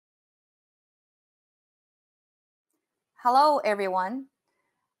Hello, everyone.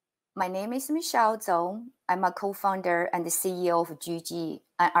 My name is Michelle Zhou. I'm a co-founder and the CEO of Juji,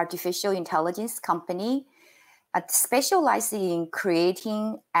 an artificial intelligence company specializing in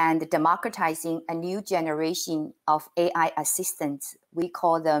creating and democratizing a new generation of AI assistants. We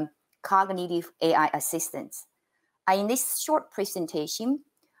call them cognitive AI assistants. In this short presentation,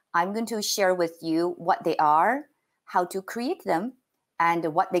 I'm going to share with you what they are, how to create them,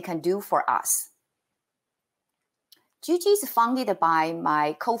 and what they can do for us. Juji is founded by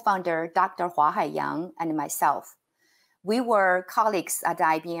my co-founder, Dr. Hua Haiyang, and myself. We were colleagues at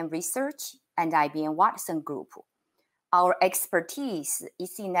IBM Research and IBM Watson Group. Our expertise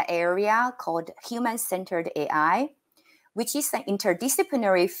is in an area called human-centered AI, which is an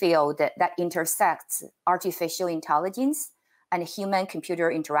interdisciplinary field that intersects artificial intelligence and human-computer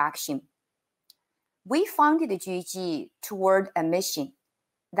interaction. We founded Juji toward a mission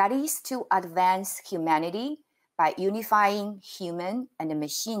that is to advance humanity by unifying human and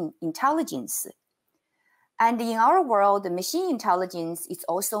machine intelligence. And in our world, machine intelligence is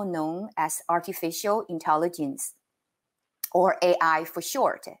also known as artificial intelligence, or AI for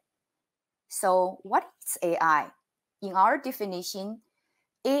short. So what is AI? In our definition,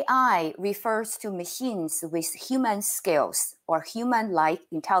 AI refers to machines with human skills or human-like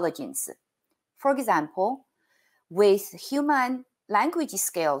intelligence. For example, with human language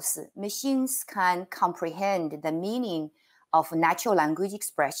skills, machines can comprehend the meaning of natural language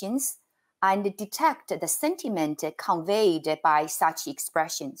expressions and detect the sentiment conveyed by such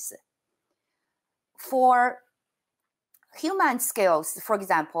expressions. For human skills, for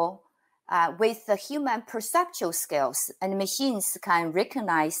example, with the human perceptual skills, and machines can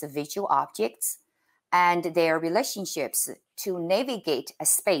recognize visual objects and their relationships to navigate a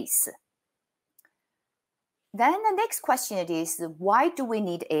space. Then the next question is, why do we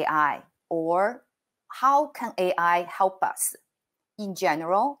need AI? Or how can AI help us? In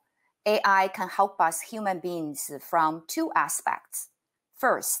general, AI can help us human beings from two aspects.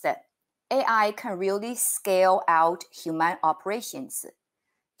 First, AI can really scale out human operations.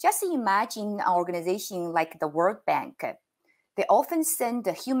 Just imagine an organization like the World Bank. They often send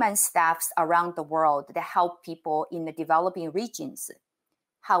human staffs around the world to help people in the developing regions.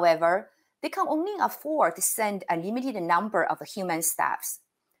 However, they can only afford to send a limited number of human staffs.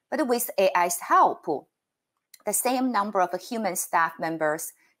 But with AI's help, the same number of human staff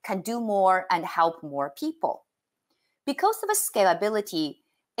members can do more and help more people. Because of scalability,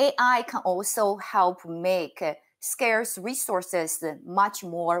 AI can also help make scarce resources much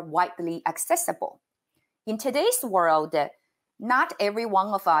more widely accessible. In today's world, not every one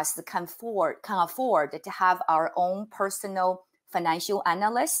of us can afford to have our own personal financial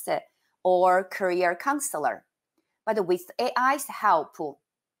analyst or career counselor. But with AI's help,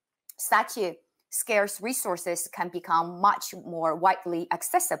 such scarce resources can become much more widely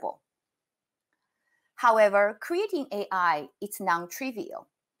accessible. However, creating AI is non-trivial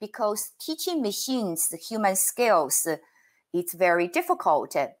because teaching machines human skills is very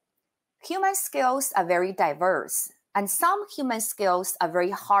difficult. Human skills are very diverse, and some human skills are very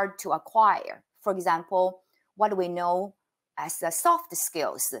hard to acquire. For example, what we know as soft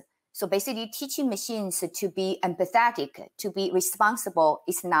skills. So basically, teaching machines to be empathetic, to be responsible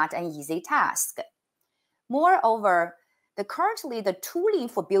is not an easy task. Moreover, currently the tooling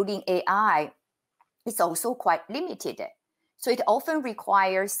for building AI is also quite limited. So it often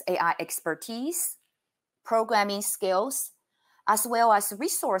requires AI expertise, programming skills, as well as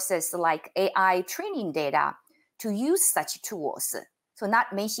resources like AI training data to use such tools. So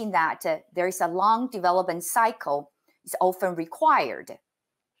not mention that there is a long development cycle is often required.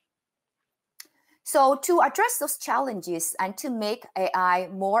 So to address those challenges and to make AI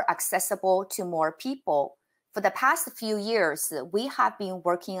more accessible to more people, for the past few years, we have been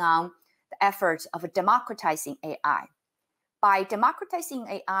working on the effort of democratizing AI. By democratizing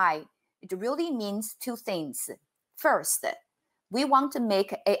AI, it really means two things. First, we want to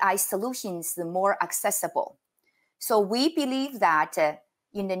make AI solutions more accessible. So we believe that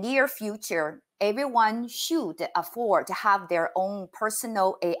in the near future, everyone should afford to have their own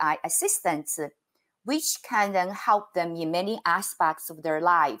personal AI assistants, which can then help them in many aspects of their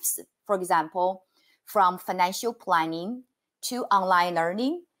lives. For example, from financial planning to online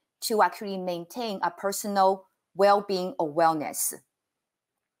learning to actually maintain a personal well-being or wellness.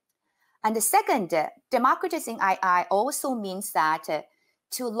 And the second, democratizing AI also means that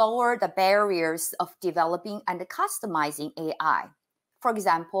to lower the barriers of developing and customizing AI. For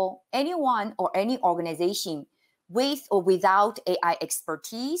example, anyone or any organization with or without AI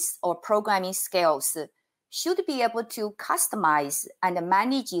expertise or programming skills should be able to customize and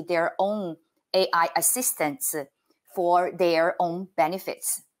manage their own AI assistants for their own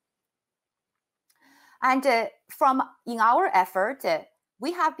benefits. And in our effort,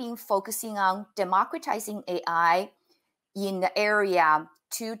 we have been focusing on democratizing AI in the area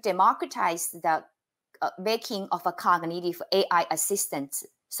to democratize the making of a cognitive AI assistant.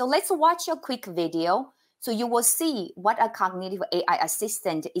 So let's watch a quick video so you will see what a cognitive AI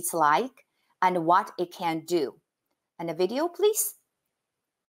assistant is like and what it can do. And the video, please.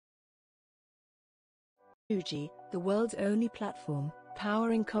 Juji, the world's only platform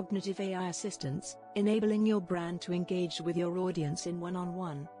powering cognitive AI assistants, enabling your brand to engage with your audience in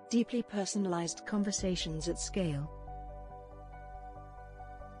one-on-one, deeply personalized conversations at scale.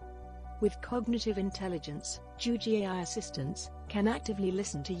 With cognitive intelligence, Juji AI assistants can actively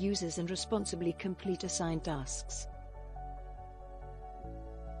listen to users and responsibly complete assigned tasks.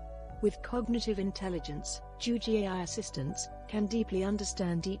 With cognitive intelligence, Juji AI assistants can deeply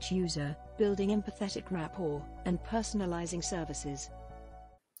understand each user, building empathetic rapport and personalizing services.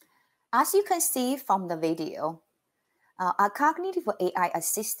 As you can see from the video, a cognitive AI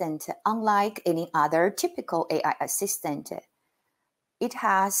assistant, unlike any other typical AI assistant, it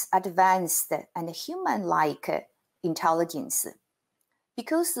has advanced and human-like intelligence.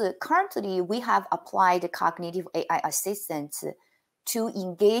 Because currently we have applied cognitive AI assistants to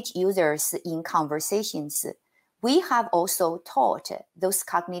engage users in conversations, we have also taught those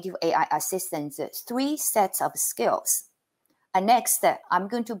cognitive AI assistants 3 sets of skills. And next, I'm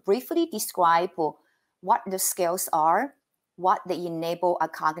going to briefly describe what the skills are, what they enable a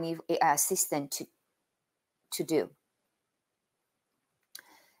cognitive AI assistant to do.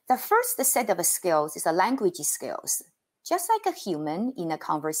 The first set of skills is a language skills. Just like a human in a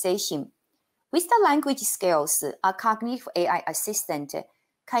conversation, with the language skills, a cognitive AI assistant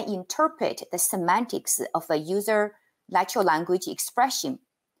can interpret the semantics of a user natural language expression.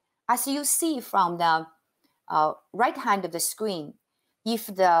 As you see from the right hand of the screen, if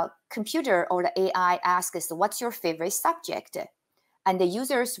the computer or the AI asks, what's your favorite subject? And the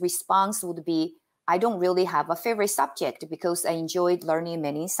user's response would be, I don't really have a favorite subject because I enjoyed learning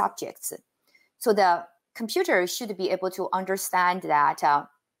many subjects. So the computer should be able to understand that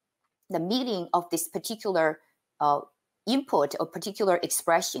the meaning of this particular input or particular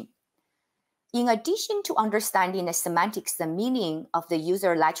expression. In addition to understanding the semantics, the meaning of the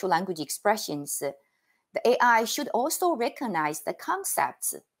user natural language expressions, the AI should also recognize the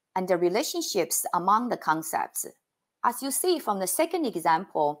concepts and the relationships among the concepts. As you see from the second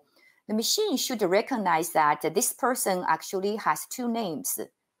example, the machine should recognize that this person actually has 2 names,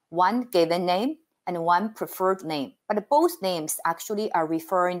 one given name and one preferred name, but both names actually are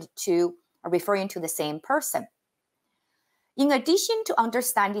referring to the same person. In addition to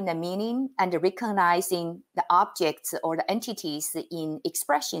understanding the meaning and recognizing the objects or the entities in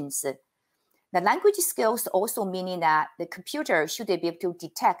expressions, the language skills also meaning that the computer should be able to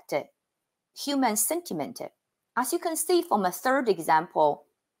detect human sentiment. As you can see from a third example,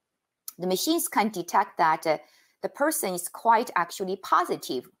 the machines can detect that the person is quite actually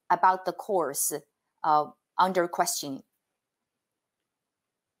positive about the course under questioning.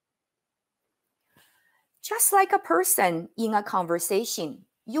 Just like a person in a conversation,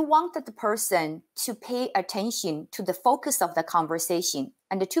 you want the person to pay attention to the focus of the conversation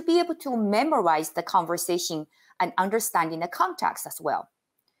and to be able to memorize the conversation and understanding the context as well.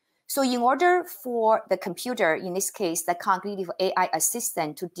 So in order for the computer, in this case, the cognitive AI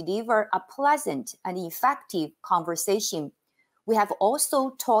assistant, to deliver a pleasant and effective conversation, we have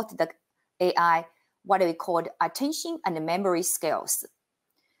also taught the AI what we call attention and memory skills.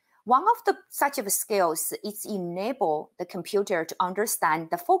 One of such skills is enable the computer to understand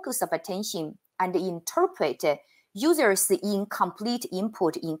the focus of attention and interpret users' incomplete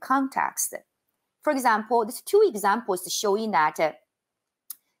input in context. For example, there's 2 examples showing that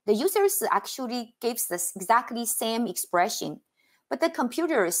the users actually gives the exactly same expression, but the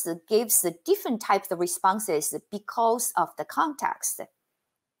computers gives different types of responses because of the context.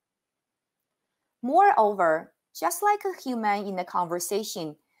 Moreover, just like a human in a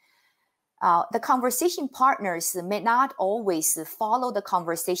conversation, the conversation partners may not always follow the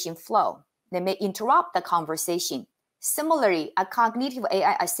conversation flow. They may interrupt the conversation. Similarly, a cognitive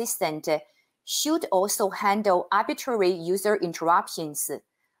AI assistant should also handle arbitrary user interruptions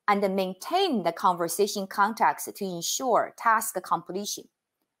and maintain the conversation context to ensure task completion.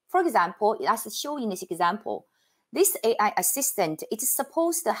 For example, as shown in this example, this AI assistant is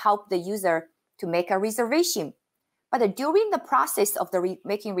supposed to help the user to make a reservation. But during the process of the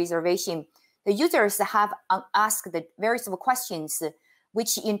making reservation, the users have asked the various questions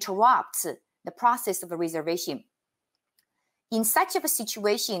which interrupts the process of the reservation. In such a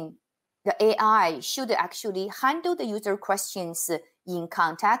situation, the AI should actually handle the user questions in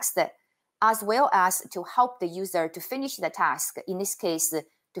context, as well as to help the user to finish the task, in this case,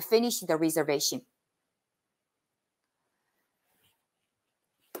 to finish the reservation.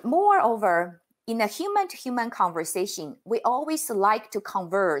 Moreover, in a human-to-human conversation, we always like to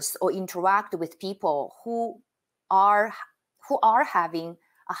converse or interact with people who are having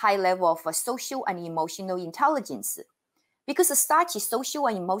a high level of social and emotional intelligence, because such social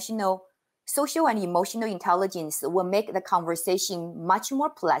and emotional intelligence will make the conversation much more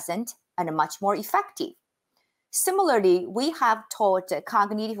pleasant and much more effective. Similarly, we have taught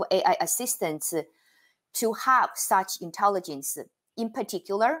cognitive AI assistants to have such intelligence. In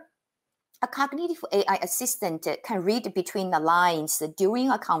particular, a cognitive AI assistant can read between the lines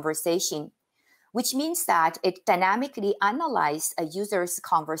during a conversation, which means that it dynamically analyzes a user's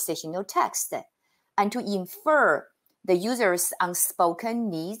conversational text and to infer the user's unspoken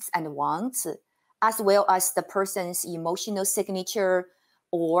needs and wants, as well as the person's emotional signature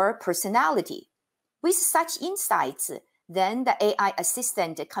or personality. With such insights, then the AI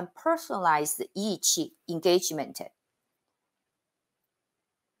assistant can personalize each engagement.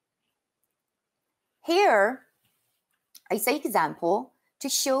 Here is an example to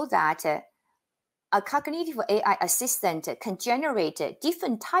show that a cognitive AI assistant can generate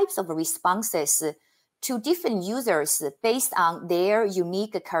different types of responses to different users based on their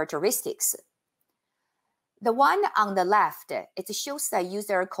unique characteristics. The one on the left, it shows a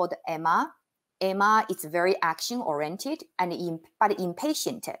user called Emma. Emma is very action-oriented but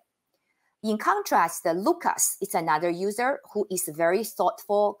impatient. In contrast, Lucas is another user who is very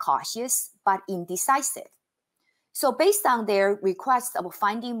thoughtful, cautious, but indecisive. So based on their request of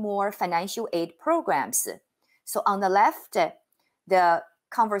finding more financial aid programs, so on the left, the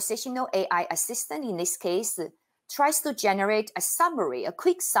conversational AI assistant in this case tries to generate a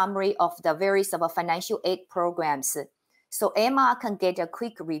quick summary of the various financial aid programs, so Emma can get a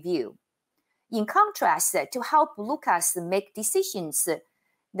quick review. In contrast, to help Lucas make decisions,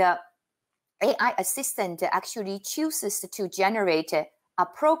 the AI assistant actually chooses to generate a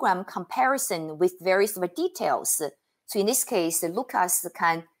program comparison with various details. So in this case, Lucas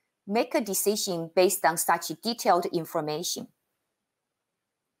can make a decision based on such detailed information.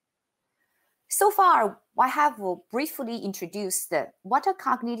 So far, I have briefly introduced what a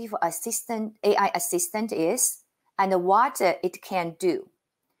cognitive AI assistant is and what it can do.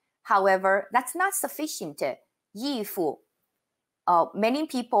 However, that's not sufficient if many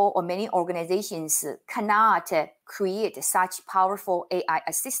people or many organizations cannot create such powerful AI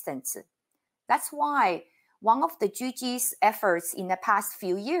assistants. That's why one of the Juji's efforts in the past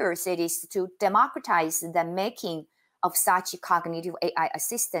few years is to democratize the making of such cognitive AI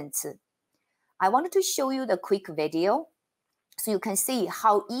assistants. I wanted to show you the quick video so you can see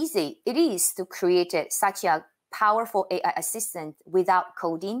how easy it is to create such a powerful AI assistant without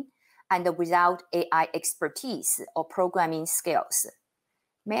coding and without AI expertise or programming skills.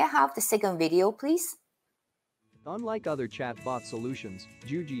 May I have the second video, please? Unlike other chatbot solutions,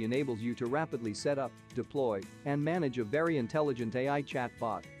 Juji enables you to rapidly set up, deploy, and manage a very intelligent AI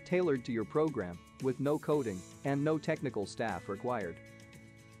chatbot tailored to your program, with no coding and no technical staff required.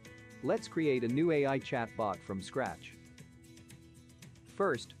 Let's create a new AI chatbot from scratch.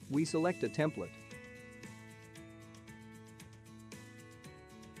 First, we select a template.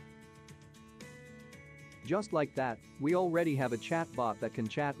 Just like that, we already have a chatbot that can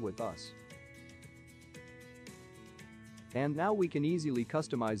chat with us. And now we can easily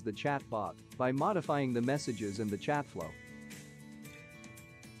customize the chatbot by modifying the messages and the chat flow.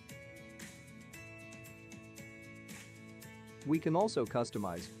 We can also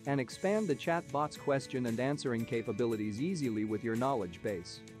customize and expand the chatbot's question and answering capabilities easily with your knowledge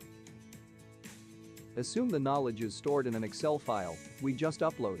base. Assume the knowledge is stored in an Excel file, we just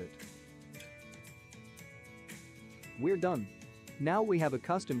upload it. We're done. Now we have a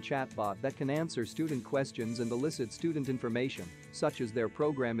custom chatbot that can answer student questions and elicit student information, such as their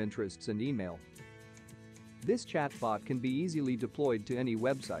program interests and email. This chatbot can be easily deployed to any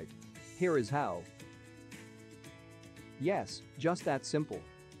website. Here is how. Yes, just that simple.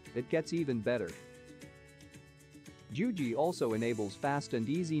 It gets even better. Juji also enables fast and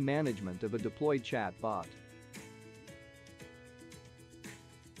easy management of a deployed chatbot.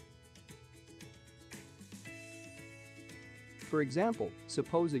 For example,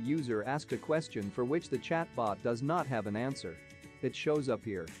 suppose a user asked a question for which the chatbot does not have an answer. It shows up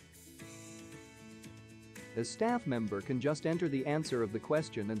here. A staff member can just enter the answer of the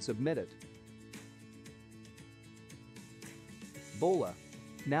question and submit it. Voila!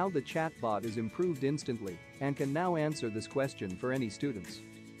 Now the chatbot is improved instantly and can now answer this question for any students.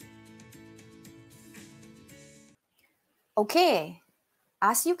 Okay,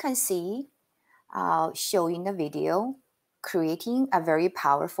 as you can see, showing the video, creating a very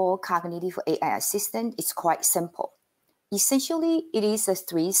powerful cognitive AI assistant is quite simple. Essentially, it is a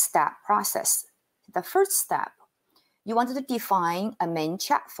 3-step process. The first step, you want to define a main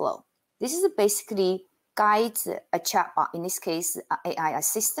chat flow. This is basically guides a chatbot, in this case, an AI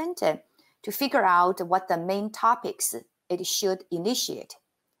assistant, to figure out what the main topics it should initiate.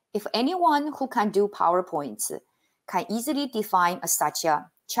 If anyone who can do PowerPoints can easily define such a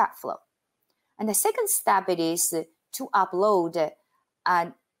chat flow. And the second step it is to upload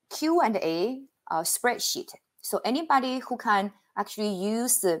a Q&A spreadsheet. So anybody who can actually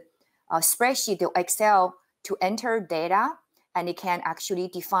use a spreadsheet or Excel to enter data, and it can actually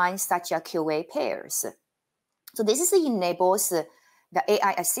define such a QA pairs. So this enables the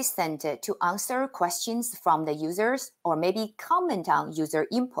AI assistant to answer questions from the users or maybe comment on user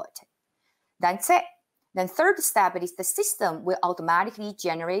input. That's it. Then third step is the system will automatically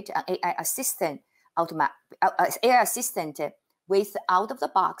generate an AI assistant with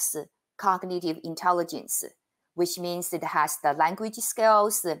out-of-the-box cognitive intelligence, which means it has the language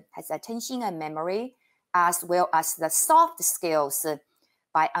skills, has attention and memory, as well as the soft skills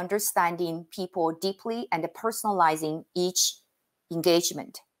by understanding people deeply and personalizing each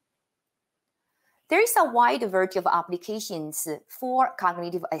engagement. There is a wide variety of applications for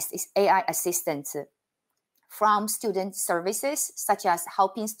cognitive AI assistants, from student services, such as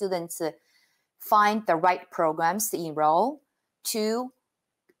helping students find the right programs to enroll, to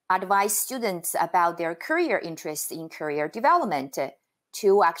advise students about their career interests in career development,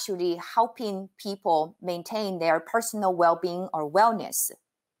 to actually helping people maintain their personal well-being or wellness.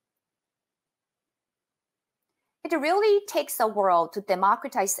 It really takes a world to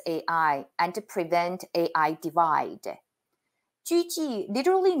democratize AI and to prevent AI divide. Juji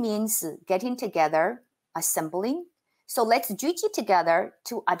literally means getting together, assembling. So let's Juji together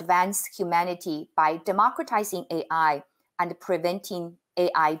to advance humanity by democratizing AI and preventing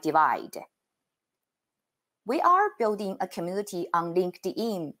AI divide. We are building a community on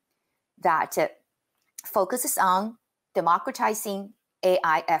LinkedIn that focuses on democratizing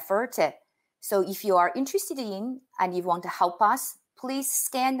AI effort. So if you are interested in and you want to help us, please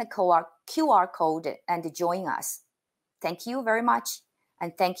scan the QR code and join us. Thank you very much,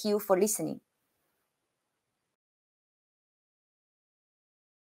 and thank you for listening.